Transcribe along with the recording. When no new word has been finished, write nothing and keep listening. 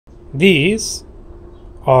These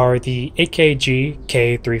are the AKG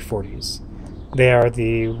K340s. They are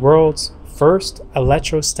the world's first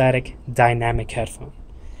electrostatic-dynamic headphone,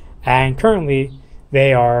 and currently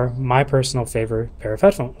they are my personal favorite pair of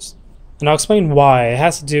headphones. And I'll explain why. It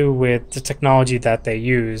has to do with the technology that they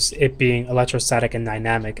use, it being electrostatic and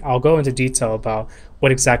dynamic. I'll go into detail about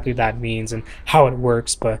what exactly that means and how it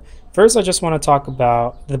works, but first I just want to talk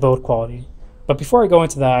about the build quality. But before I go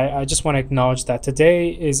into that, I just want to acknowledge that today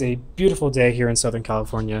is a beautiful day here in Southern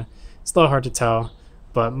California. It's a little hard to tell,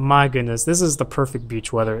 but my goodness, this is the perfect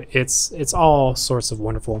beach weather. It's all sorts of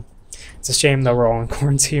wonderful. It's a shame that we're all in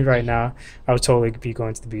quarantine right now. I would totally be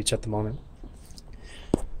going to the beach at the moment.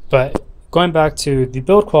 But going back to the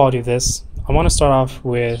build quality of this, I want to start off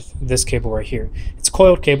with this cable right here. It's a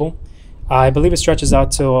coiled cable. I believe it stretches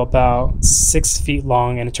out to about 6 feet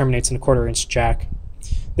long and it terminates in a 1/4 inch jack.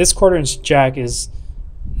 This 1/4 inch jack is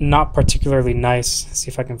not particularly nice. Let's see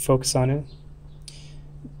if I can focus on it.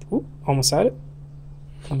 Ooh, almost had it.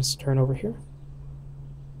 Let me just turn over here.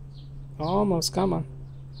 Almost, come on.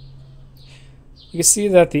 You can see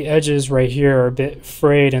that the edges right here are a bit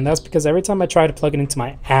frayed, and that's because every time I try to plug it into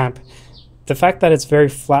my amp, the fact that it's very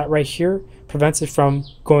flat right here prevents it from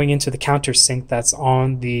going into the countersink that's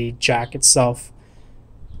on the jack itself.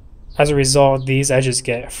 As a result, these edges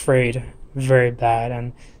get frayed very bad,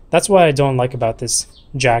 and that's what I don't like about this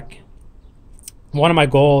jack. One of my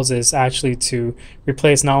goals is actually to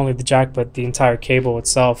replace not only the jack but the entire cable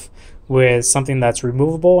itself with something that's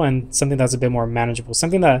removable and something that's a bit more manageable,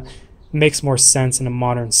 something that makes more sense in a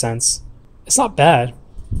modern sense. It's not bad,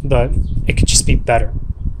 but it could just be better.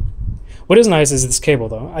 What is nice is this cable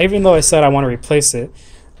though. Even though I said I want to replace it,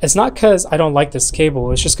 it's not because I don't like this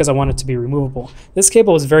cable, it's just because I want it to be removable. This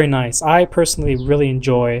cable is very nice. I personally really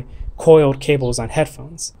enjoy coiled cables on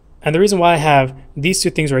headphones. And the reason why I have these two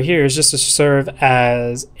things right here is just to serve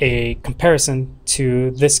as a comparison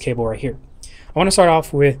to this cable right here. I want to start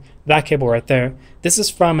off with that cable right there. This is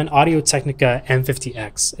from an Audio-Technica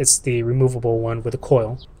M50X. It's the removable one with a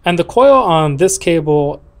coil. And the coil on this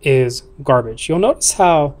cable is garbage. You'll notice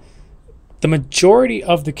how the majority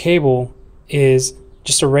of the cable is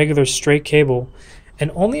just a regular straight cable,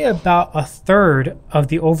 and only about 1/3 of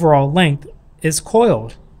the overall length is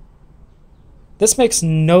coiled. This makes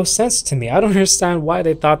no sense to me. I don't understand why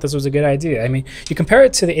they thought this was a good idea. I mean, you compare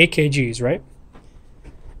it to the AKGs, right?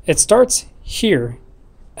 It starts here,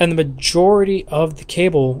 and the majority of the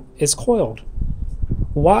cable is coiled.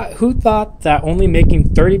 Why? Who thought that only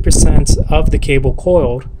making 30% of the cable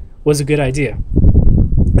coiled was a good idea?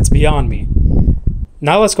 It's beyond me.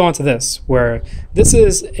 Now let's go on to this, where this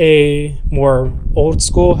is a more old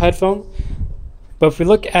school headphone. But if we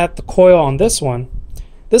look at the coil on this one,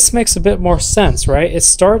 this makes a bit more sense, right? It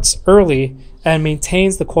starts early and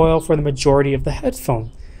maintains the coil for the majority of the headphone.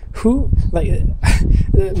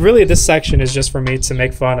 Really, this section is just for me to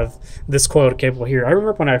make fun of this coiled cable here. I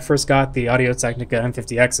remember when I first got the Audio-Technica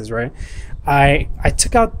M50Xs, right? I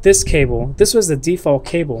took out this cable. This was the default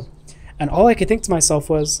cable. And all I could think to myself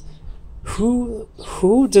was, who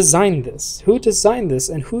designed this? Who designed this?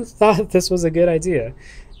 And who thought this was a good idea?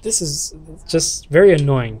 This is just very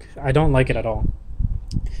annoying. I don't like it at all.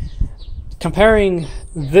 Comparing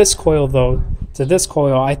this coil though to this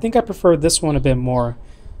coil, I think I prefer this one a bit more.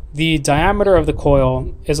 The diameter of the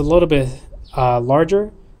coil is a little bit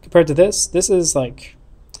larger compared to this. This is like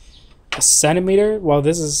a centimeter, while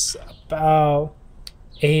this is about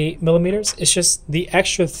 8 millimeters. It's just the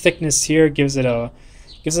extra thickness here gives it a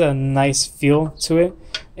nice feel to it.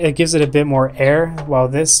 It gives it a bit more air, while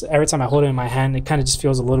this, every time I hold it in my hand, it kind of just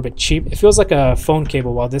feels a little bit cheap. It feels like a phone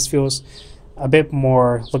cable, while this feels a bit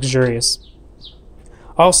more luxurious.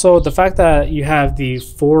 Also, the fact that you have the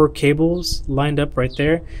 4 cables lined up right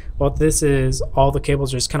there, while this is all the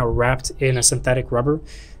cables are just kind of wrapped in a synthetic rubber,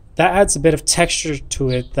 that adds a bit of texture to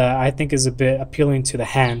it that I think is a bit appealing to the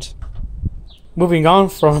hand. Moving on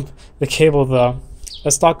from the cable though,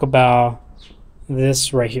 let's talk about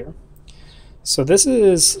this right here. So this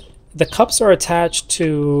is, the cups are attached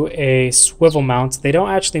to a swivel mount. They don't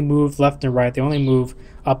actually move left and right, they only move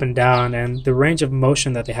up and down, and the range of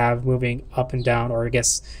motion that they have moving up and down, or I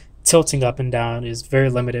guess tilting up and down, is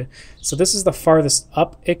very limited. So this is the farthest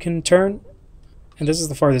up it can turn, and this is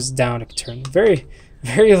the farthest down it can turn.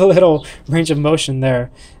 Very little range of motion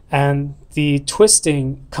there. And the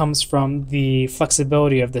twisting comes from the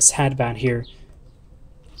flexibility of this headband here,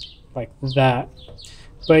 like that.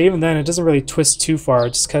 But even then, it doesn't really twist too far,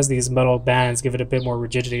 just because these metal bands give it a bit more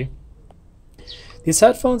rigidity. These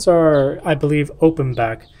headphones are, I believe, open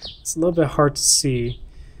back. It's a little bit hard to see,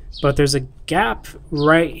 but there's a gap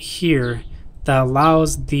right here that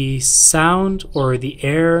allows the sound or the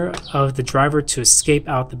air of the driver to escape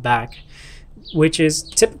out the back, which is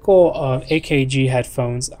typical of AKG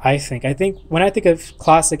headphones, I think. When I think of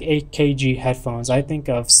classic AKG headphones, I think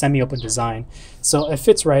of semi-open design. So it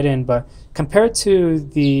fits right in, but compared to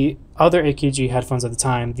the other AKG headphones at the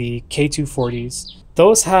time, the K340s,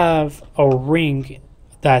 those have a ring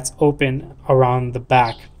that's open around the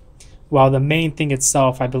back, while the main thing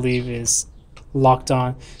itself, I believe, is locked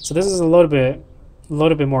on. So this is a little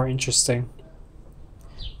bit more interesting.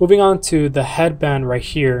 Moving on to the headband right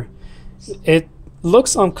here. It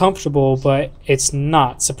looks uncomfortable, but it's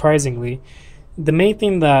not, surprisingly. The main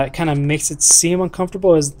thing that kind of makes it seem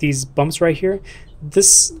uncomfortable is these bumps right here.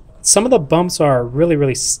 Some of the bumps are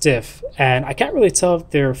really stiff, and I can't really tell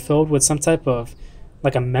if they're filled with some type of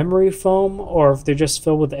like a memory foam, or if they're just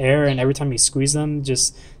filled with air, and every time you squeeze them,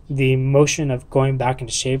 just the motion of going back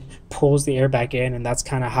into shape pulls the air back in, and that's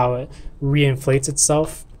kind of how it reinflates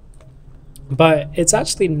itself. But it's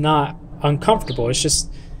actually not uncomfortable. It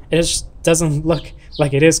just doesn't look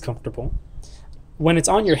like it is comfortable. When it's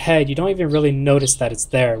on your head, you don't even really notice that it's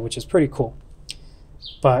there, which is pretty cool.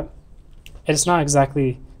 But it's not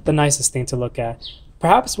exactly the nicest thing to look at.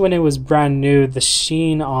 Perhaps when it was brand new, the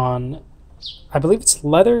sheen on, I believe it's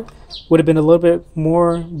leather, would have been a little bit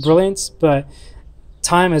more brilliant, but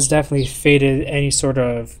time has definitely faded any sort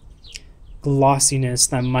of glossiness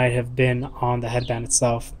that might have been on the headband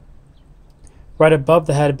itself. Right above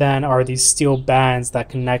the headband are these steel bands that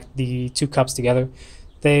connect the two cups together.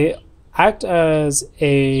 They act as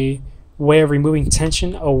a way of removing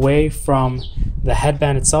tension away from the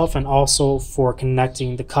headband itself, and also for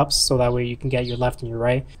connecting the cups so that way you can get your left and your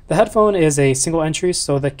right. The headphone is a single entry,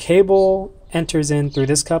 so the cable enters in through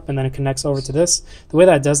this cup and then it connects over to this. The way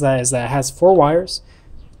that it does that is that it has 4 wires.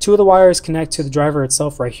 2 of the wires connect to the driver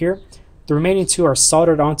itself right here. The remaining 2 are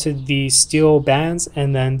soldered onto the steel bands,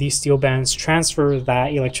 and then these steel bands transfer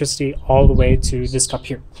that electricity all the way to this cup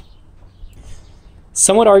here.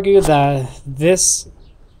 Some would argue that this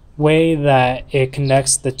way that it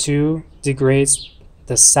connects the 2 degrades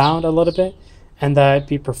the sound a little bit, and that it'd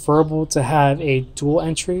be preferable to have a dual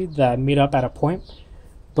entry that meet up at a point.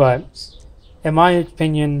 But in my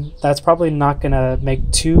opinion, that's probably not gonna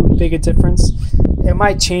make too big a difference. It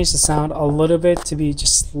might change the sound a little bit to be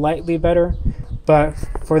just slightly better, but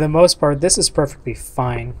for the most part, this is perfectly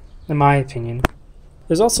fine, in my opinion.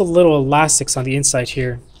 There's also little elastics on the inside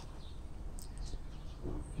here.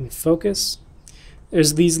 Let me focus.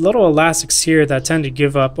 There's these little elastics here that tend to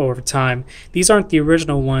give up over time. These aren't the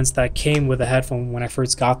original ones that came with the headphone when I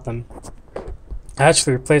first got them. I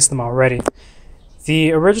actually replaced them already.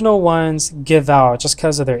 The original ones give out just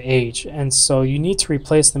because of their age, and so you need to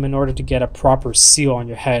replace them in order to get a proper seal on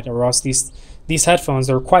your head, or else these headphones,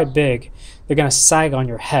 they're quite big, they're going to sag on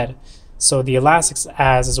your head. So the elastics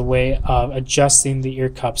adds as a way of adjusting the ear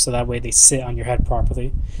cups so that way they sit on your head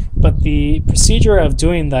properly. But the procedure of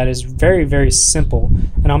doing that is very simple,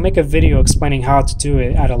 and I'll make a video explaining how to do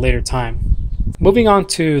it at a later time. Moving on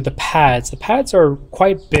to the pads. The pads are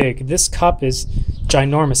quite big. This cup is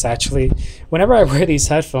ginormous, actually. Whenever I wear these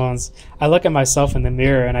headphones, I look at myself in the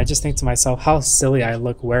mirror and I just think to myself how silly I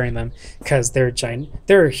look wearing them, because they're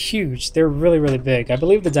huge. They're really big. I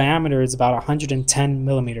believe the diameter is about 110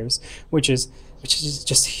 millimeters, which is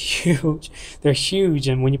just huge. They're huge,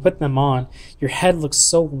 and when you put them on, your head looks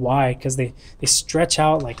so wide because they stretch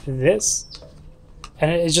out like this, and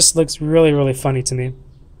it just looks really funny to me.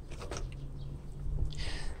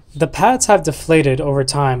 The pads have deflated over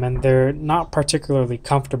time, and they're not particularly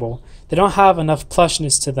comfortable. They don't have enough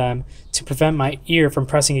plushness to them to prevent my ear from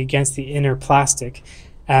pressing against the inner plastic,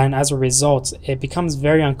 and as a result, it becomes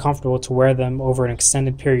very uncomfortable to wear them over an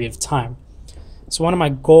extended period of time. So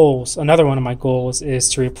another one of my goals is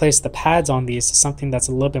to replace the pads on these to something that's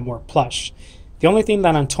a little bit more plush. The only thing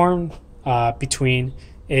that I'm torn between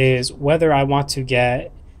is whether I want to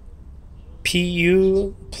get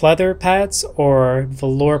PU pleather pads or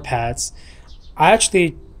velour pads. I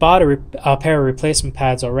actually bought a pair of replacement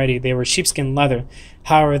pads already. They were sheepskin leather.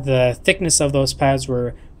 However, the thickness of those pads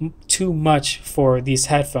were too much for these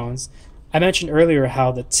headphones. I mentioned earlier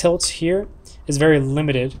how the tilt here is very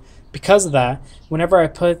limited. Because of that, whenever I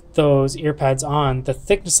put those ear pads on, the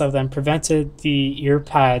thickness of them prevented the ear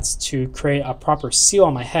pads to create a proper seal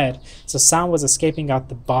on my head, so sound was escaping out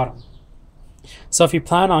the bottom. So if you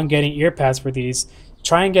plan on getting ear pads for these,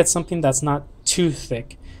 try and get something that's not too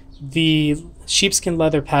thick. The sheepskin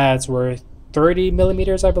leather pads were 30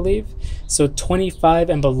 millimeters, I believe, so 25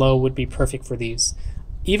 and below would be perfect for these.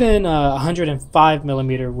 Even 105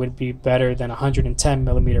 millimeter would be better than 110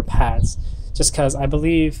 millimeter pads, just because I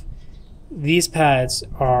believe these pads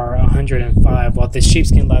are 105, while the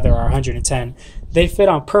sheepskin leather are 110. They fit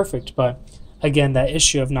on perfect, but again, that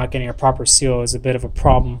issue of not getting a proper seal is a bit of a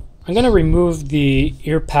problem. I'm going to remove the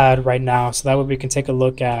ear pad right now so that way we can take a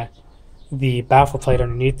look at the baffle plate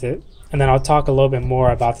underneath it, and then I'll talk a little bit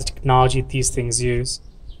more about the technology these things use.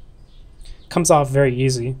 Comes off very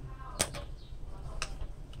easy.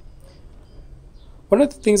 One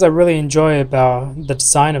of the things I really enjoy about the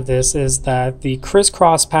design of this is that the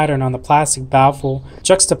crisscross pattern on the plastic baffle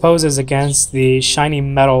juxtaposes against the shiny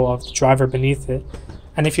metal of the driver beneath it.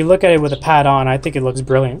 And if you look at it with a pad on, I think it looks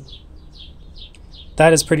brilliant.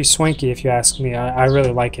 That is pretty swanky if you ask me. I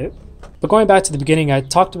really like it. But going back to the beginning, I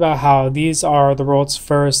talked about how these are the world's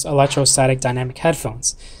first electrostatic-dynamic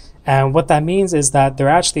headphones. And what that means is that they're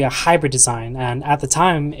actually a hybrid design, and at the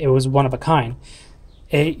time it was one of a kind.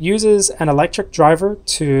 It uses an electric driver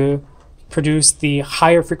to produce the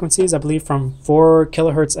higher frequencies, I believe from 4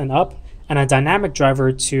 kilohertz and up, and a dynamic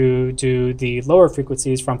driver to do the lower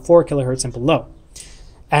frequencies from 4 kilohertz and below.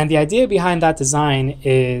 And the idea behind that design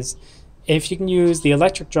is if you can use the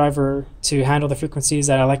electric driver to handle the frequencies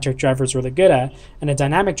that electric driver is really good at, and a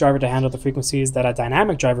dynamic driver to handle the frequencies that a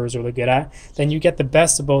dynamic driver is really good at, then you get the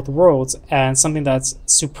best of both worlds and something that's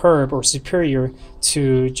superb or superior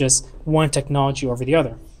to just one technology over the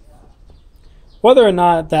other. Whether or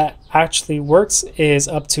not that actually works is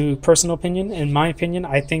up to personal opinion. In my opinion,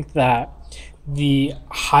 I think that the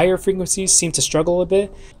higher frequencies seem to struggle a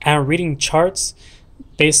bit, and reading charts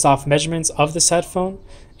based off measurements of this headphone,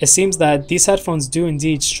 it seems that these headphones do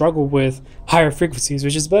indeed struggle with higher frequencies,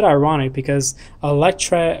 which is a bit ironic because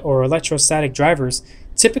electret or electrostatic drivers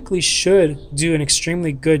typically should do an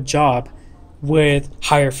extremely good job with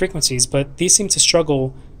higher frequencies, but these seem to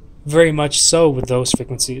struggle very much so with those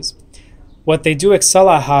frequencies. What they do excel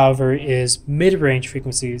at, however, is mid-range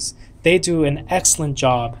frequencies. They do an excellent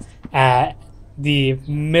job at the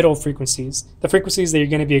middle frequencies, the frequencies that you're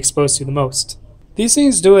going to be exposed to the most. These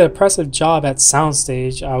things do an impressive job at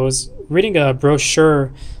soundstage. I was reading a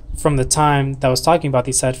brochure from the time that was talking about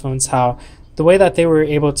these headphones, how the way that they were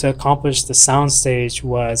able to accomplish the soundstage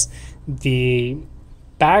was the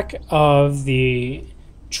back of the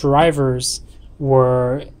drivers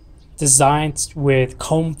were designed with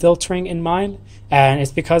comb filtering in mind, and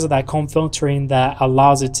it's because of that comb filtering that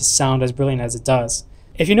allows it to sound as brilliant as it does.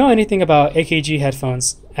 If you know anything about AKG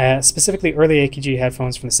headphones, specifically early AKG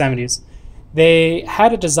headphones from the 70s, they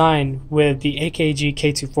had a design with the AKG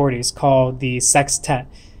K340s called the sextet,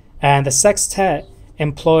 and the sextet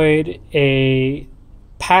employed a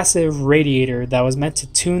passive radiator that was meant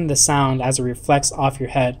to tune the sound as it reflects off your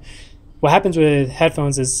head. What happens with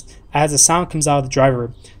headphones is as the sound comes out of the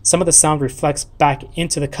driver, some of the sound reflects back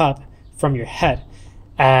into the cup from your head,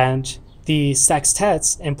 and the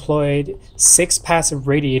sextets employed 6 passive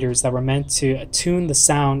radiators that were meant to tune the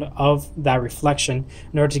sound of that reflection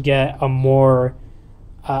in order to get a more,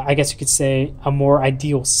 I guess you could say, a more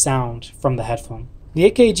ideal sound from the headphone. The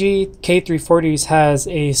AKG K340s has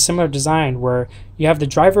a similar design where you have the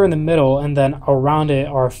driver in the middle and then around it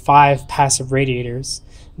are 5 passive radiators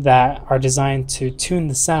that are designed to tune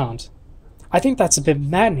the sound. I think that's a bit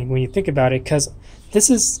maddening when you think about it, because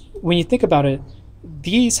when you think about it,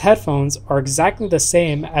 these headphones are exactly the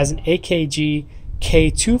same as an AKG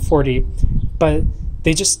K240, but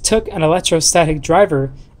they just took an electrostatic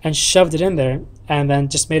driver and shoved it in there and then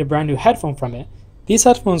just made a brand new headphone from it. These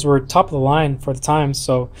headphones were top of the line for the time,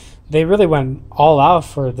 so they really went all out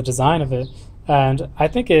for the design of it. And I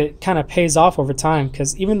think it kind of pays off over time,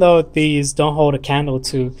 because even though these don't hold a candle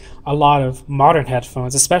to a lot of modern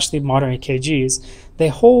headphones, especially modern AKGs, they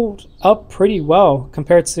hold up pretty well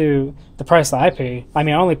compared to the price that I pay. I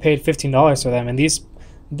mean, I only paid $15 for them, and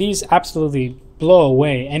these absolutely blow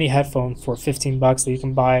away any headphone for 15 bucks that you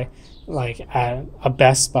can buy like at a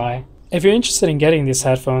Best Buy. If you're interested in getting these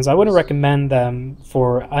headphones, I wouldn't recommend them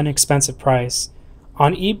for an inexpensive price.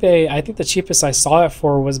 On eBay, I think the cheapest I saw it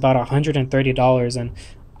for was about $130, and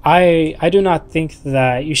I do not think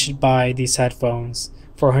that you should buy these headphones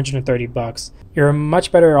for 130 bucks. You're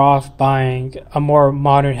much better off buying a more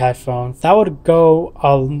modern headphone. That would go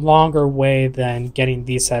a longer way than getting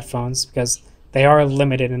these headphones, because they are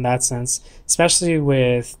limited in that sense, especially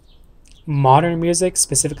with modern music,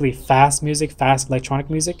 specifically fast music, fast electronic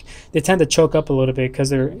music. They tend to choke up a little bit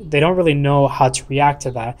because they don't really know how to react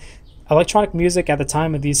to that. Electronic music at the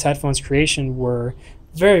time of these headphones creation were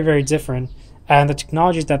very, very different, and the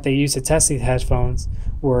technologies that they used to test these headphones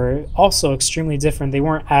were also extremely different. They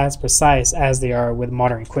weren't as precise as they are with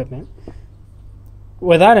modern equipment.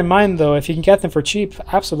 With that in mind though, if you can get them for cheap,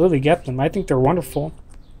 absolutely get them. I think they're wonderful.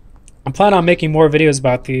 I'm planning on making more videos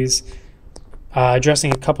about these,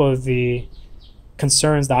 addressing a couple of the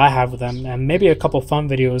concerns that I have with them, and maybe a couple fun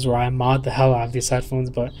videos where I mod the hell out of these headphones,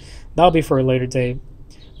 but that'll be for a later day.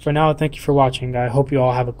 For now, thank you for watching. I hope you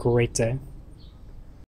all have a great day.